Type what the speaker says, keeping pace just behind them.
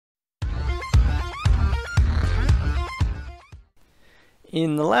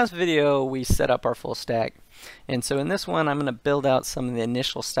In the last video we set up our full stack, and so in this one I'm going to build out some of the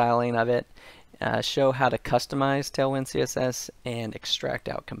initial styling of it, show how to customize Tailwind CSS, and extract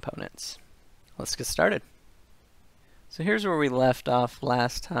out components. Let's get started. So here's where we left off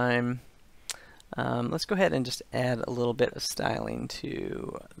last time. Let's go ahead and just add a little bit of styling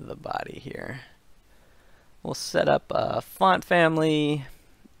to the body here. We'll set up a font family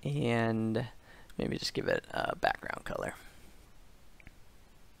and maybe just give it a background color.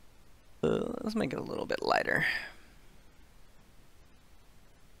 Let's make it a little bit lighter.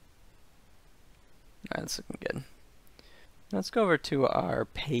 Alright, that's looking good. Let's go over to our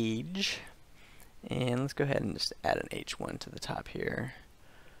page and let's go ahead and just add an H1 to the top here.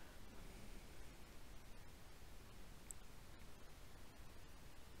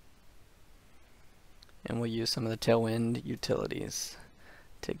 And we'll use some of the Tailwind utilities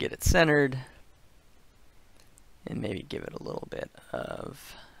to get it centered and maybe give it a little bit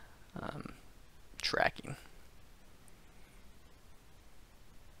of tracking.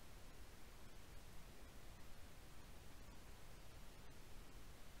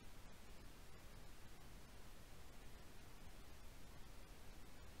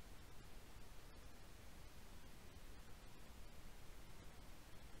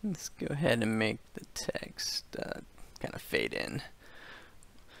 Let's go ahead and make the text kind of fade in.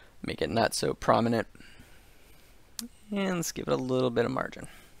 Make it not so prominent. And let's give it a little bit of margin.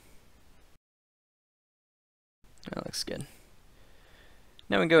 That looks good.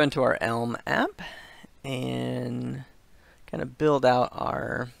 Now we go into our Elm app and kind of build out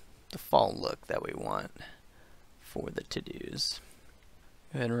our default look that we want for the to-dos.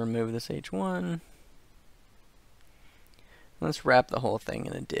 Go ahead and remove this H1. Let's wrap the whole thing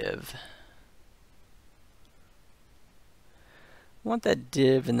in a div. I want that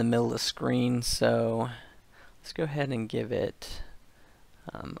div in the middle of the screen, so let's go ahead and give it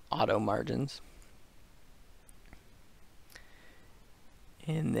auto margins.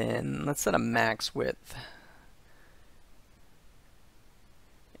 And then let's set a max width.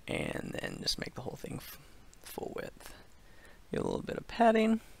 And then just make the whole thing full width. Get a little bit of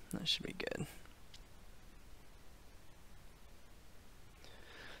padding. That should be good.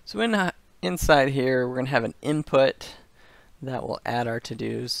 So inside here, we're going to have an input that will add our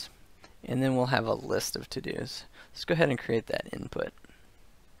to-dos. And then we'll have a list of to-dos. Let's go ahead and create that input.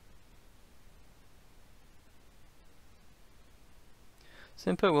 So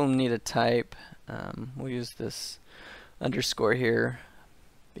input will need a type. We'll use this underscore here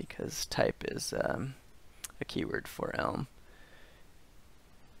because type is a keyword for Elm.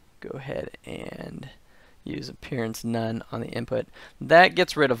 Go ahead and use appearance none on the input. That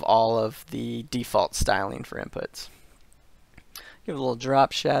gets rid of all of the default styling for inputs. Give it a little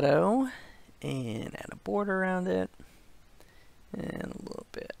drop shadow and add a border around it and a little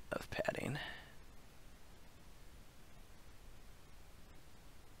bit of padding.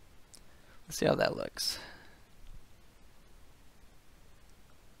 Let's see how that looks.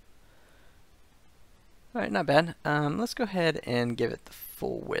 Alright, not bad. Let's go ahead and give it the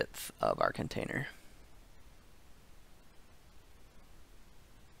full width of our container.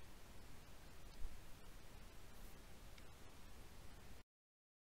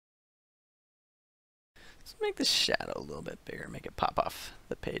 Let's make the shadow a little bit bigger, make it pop off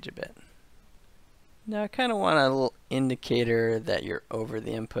the page a bit. Now I kind of want a little indicator that you're over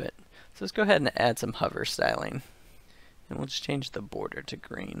the input. So let's go ahead and add some hover styling. And we'll just change the border to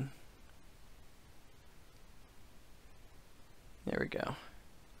green. There we go.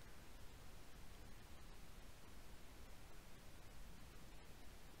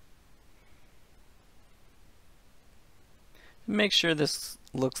 Make sure this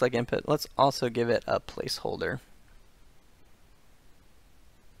looks like input. Let's also give it a placeholder.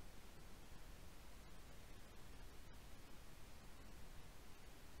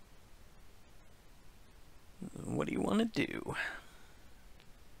 What do you want to do?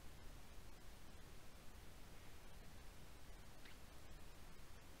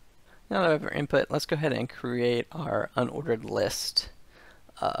 Now that we have our input, let's go ahead and create our unordered list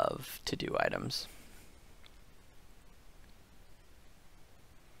of to-do items.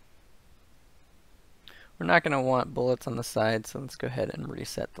 We're not going to want bullets on the side, so let's go ahead and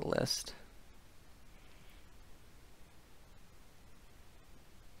reset the list.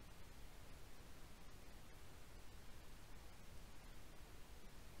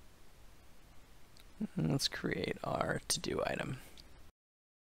 And let's create our to-do item.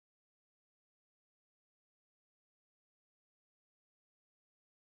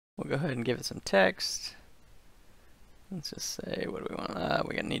 We'll go ahead and give it some text. Let's just say, what do we want?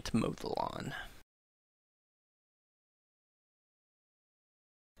 We're going to need to mow the lawn.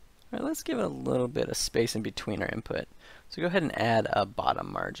 Alright, let's give it a little bit of space in between our input. So go ahead and add a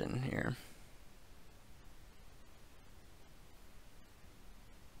bottom margin here.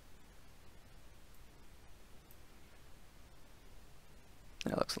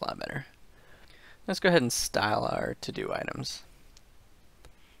 That looks a lot better. Let's go ahead and style our to-do items.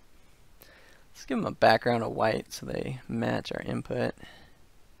 Let's give them a background of white so they match our input.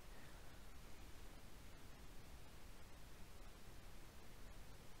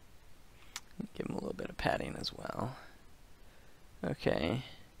 Give them a little bit of padding as well. Okay.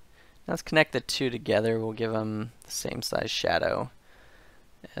 Now let's connect the two together. We'll give them the same size shadow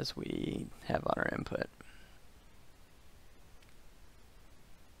as we have on our input.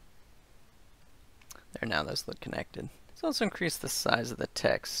 There, now those look connected. Let's also increase the size of the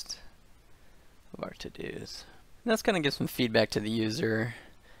text of our to-dos. And that's going to give some feedback to the user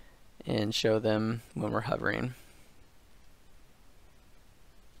and show them when we're hovering.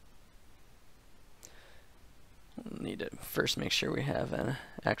 We'll need to first make sure we have an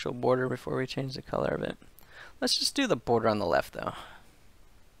actual border before we change the color of it. Let's just do the border on the left though.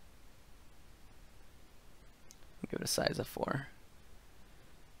 Give it a size of 4.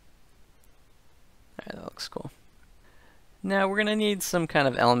 Alright, that looks cool. Now we're going to need some kind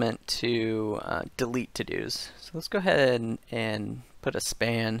of element to delete to-dos. So let's go ahead and put a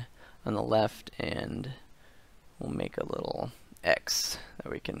span on the left, and we'll make a little X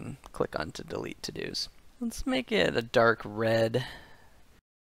that we can click on to delete to-dos. Let's make it a dark red.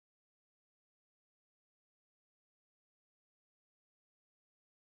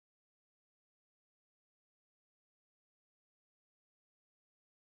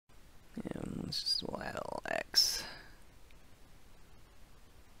 And we'll add a little X.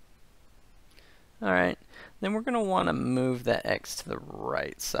 Alright, then we're going to want to move that X to the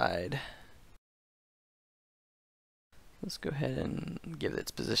right side. Let's go ahead and give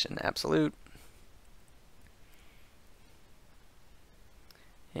its position absolute.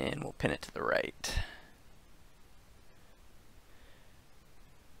 And we'll pin it to the right.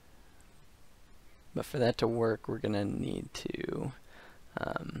 But for that to work, we're going to need to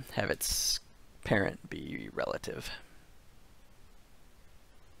have its parent be relative.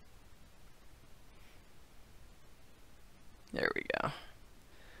 There we go.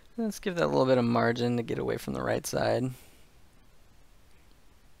 Let's give that a little bit of margin to get away from the right side.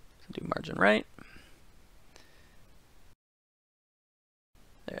 So do margin right.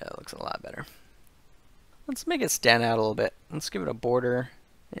 There, that looks a lot better. Let's make it stand out a little bit. Let's give it a border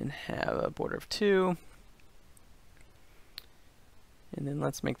and have a border of 2. And then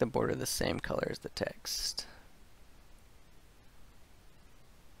let's make the border the same color as the text.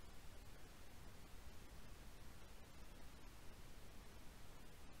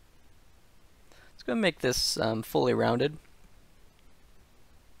 Let's go and make this fully rounded.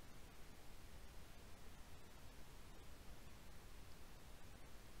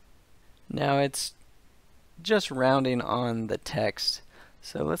 Now it's just rounding on the text,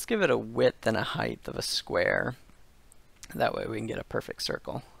 so let's give it a width and a height of a square. That way we can get a perfect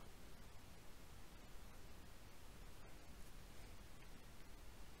circle.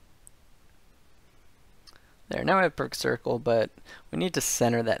 There, now we have a perfect circle, but we need to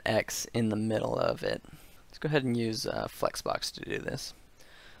center that X in the middle of it. Let's go ahead and use Flexbox to do this.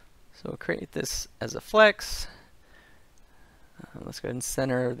 So we'll create this as a flex. Let's go ahead and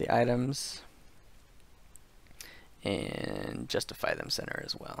center the items and justify them center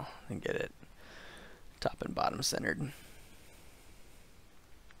as well and get it top and bottom centered.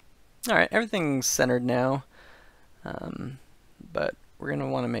 Alright, everything's centered now, but we're going to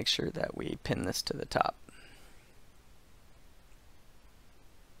want to make sure that we pin this to the top.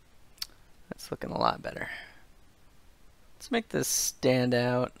 That's looking a lot better. Let's make this stand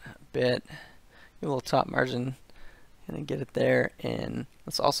out a bit, give a little top margin, and then get it there, and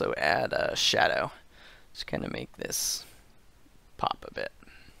let's also add a shadow, just kind of make this pop a bit.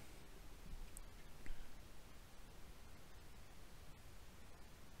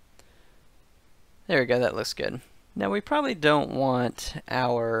 There we go, that looks good. Now we probably don't want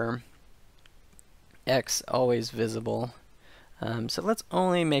our X always visible, so let's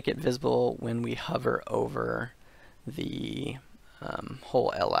only make it visible when we hover over the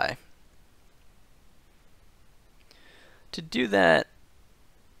whole LI. To do that,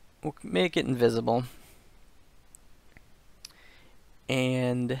 we'll make it invisible,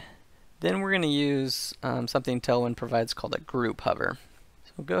 and then we're going to use something Tailwind provides called a group hover.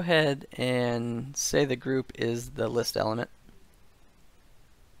 So we'll go ahead and say the group is the list element.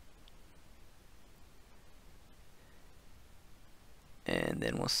 And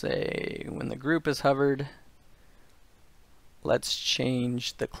then we'll say when the group is hovered, let's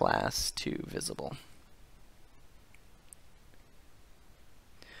change the class to visible.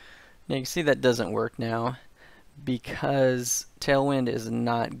 Now you can see that doesn't work now because Tailwind is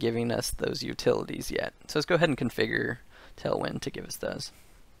not giving us those utilities yet. So let's go ahead and configure Tailwind to give us those.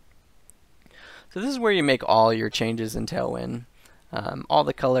 So this is where you make all your changes in Tailwind. All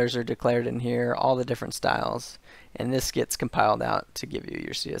the colors are declared in here, all the different styles, and this gets compiled out to give you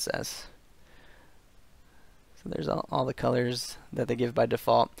your CSS. So there's all the colors that they give by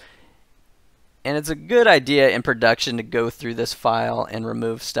default. And it's a good idea in production to go through this file and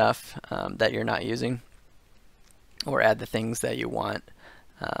remove stuff that you're not using, or add the things that you want,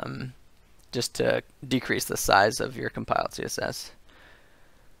 just to decrease the size of your compiled CSS.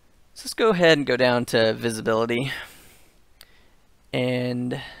 So let's go ahead and go down to visibility,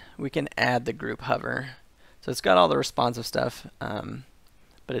 and we can add the group hover. So it's got all the responsive stuff,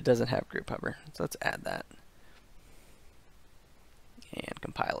 but it doesn't have group hover. So let's add that and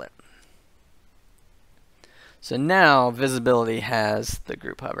compile it. So now visibility has the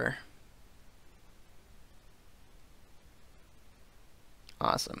group hover.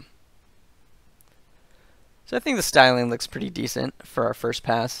 Awesome. So I think the styling looks pretty decent for our first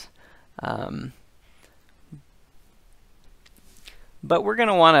pass. But we're going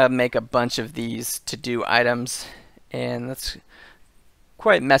to want to make a bunch of these to-do items, and that's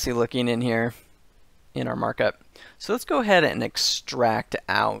quite messy looking in here in our markup. So let's go ahead and extract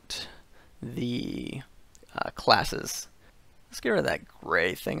out the classes. Let's get rid of that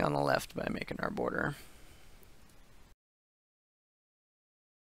gray thing on the left by making our border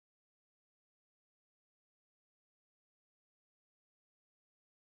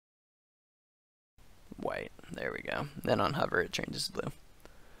white. There we go. Then on hover it changes to blue.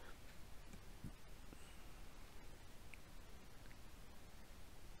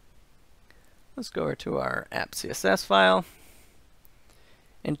 Let's go over to our app CSS file.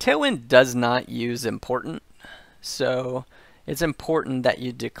 And Tailwind does not use important, so it's important that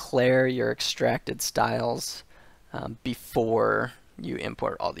you declare your extracted styles before you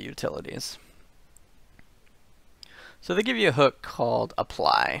import all the utilities. So they give you a hook called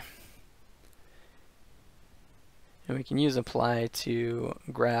apply. And we can use apply to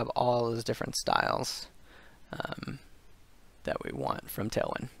grab all those different styles that we want from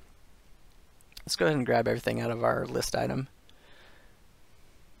Tailwind. Let's go ahead and grab everything out of our list item.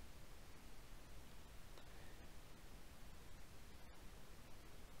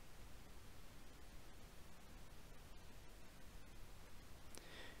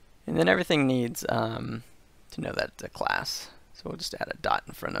 And then everything needs to know that it's a class. So we'll just add a dot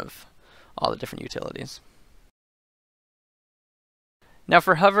in front of all the different utilities. Now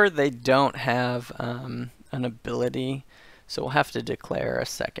for hover, they don't have an ability, so we'll have to declare a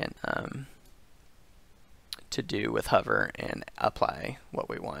second to do with hover and apply what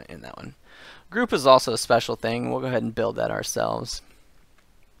we want in that one. Group is also a special thing. We'll go ahead and build that ourselves.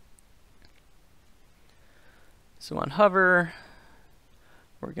 So on hover,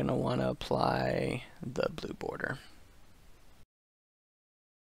 we're going to want to apply the blue border.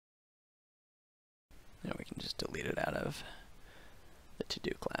 Now we can just delete it out of the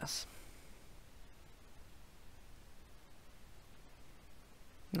to-do class.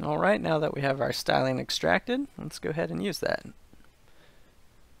 Alright, now that we have our styling extracted, let's go ahead and use that.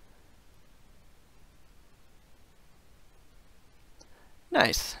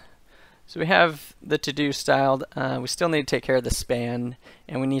 Nice. So we have the to-do styled. We still need to take care of the span,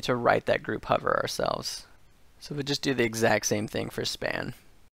 and we need to write that group hover ourselves. So we'll just do the exact same thing for span.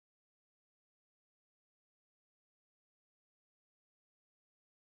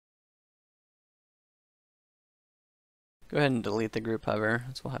 Go ahead and delete the group hover,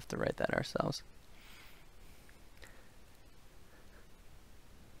 so we'll have to write that ourselves.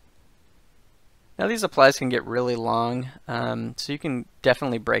 Now these applies can get really long, so you can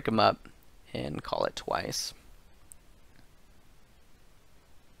definitely break them up and call it twice.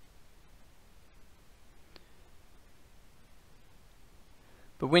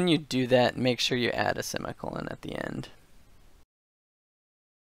 But when you do that, make sure you add a semicolon at the end.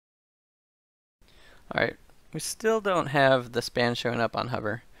 Alright, we still don't have the span showing up on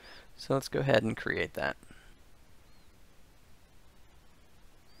hover, so let's go ahead and create that.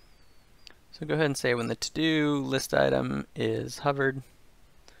 So go ahead and say when the to-do list item is hovered,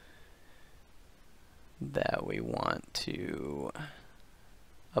 that we want to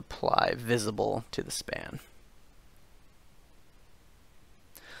apply visible to the span.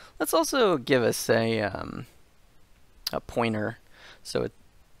 Let's also give us a pointer so it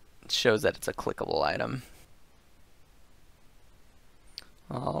shows that it's a clickable item.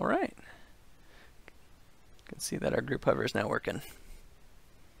 All right. You can See that our group hover is now working.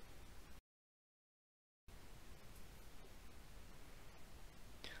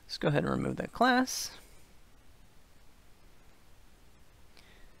 Let's go ahead and remove that class.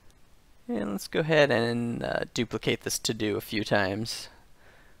 And let's go ahead and duplicate this to-do a few times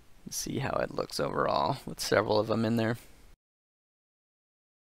and see how it looks overall with several of them in there.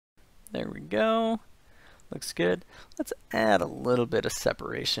 There we go. Looks good. Let's add a little bit of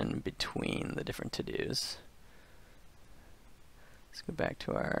separation between the different to-dos. Let's go back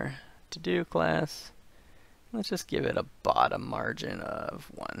to our to-do class. Let's just give it a bottom margin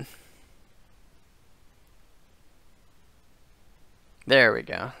of 1. There we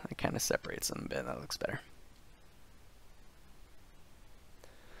go. It kind of separates them a bit. That looks better.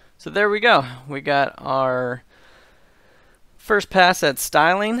 So there we go. We got our first pass at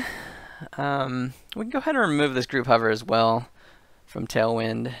styling. We can go ahead and remove this group hover as well from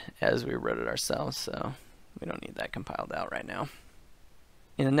Tailwind as we wrote it ourselves, so we don't need that compiled out right now.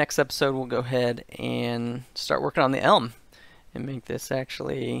 In the next episode, we'll go ahead and start working on the Elm and make this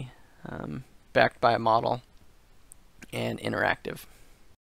actually backed by a model and interactive.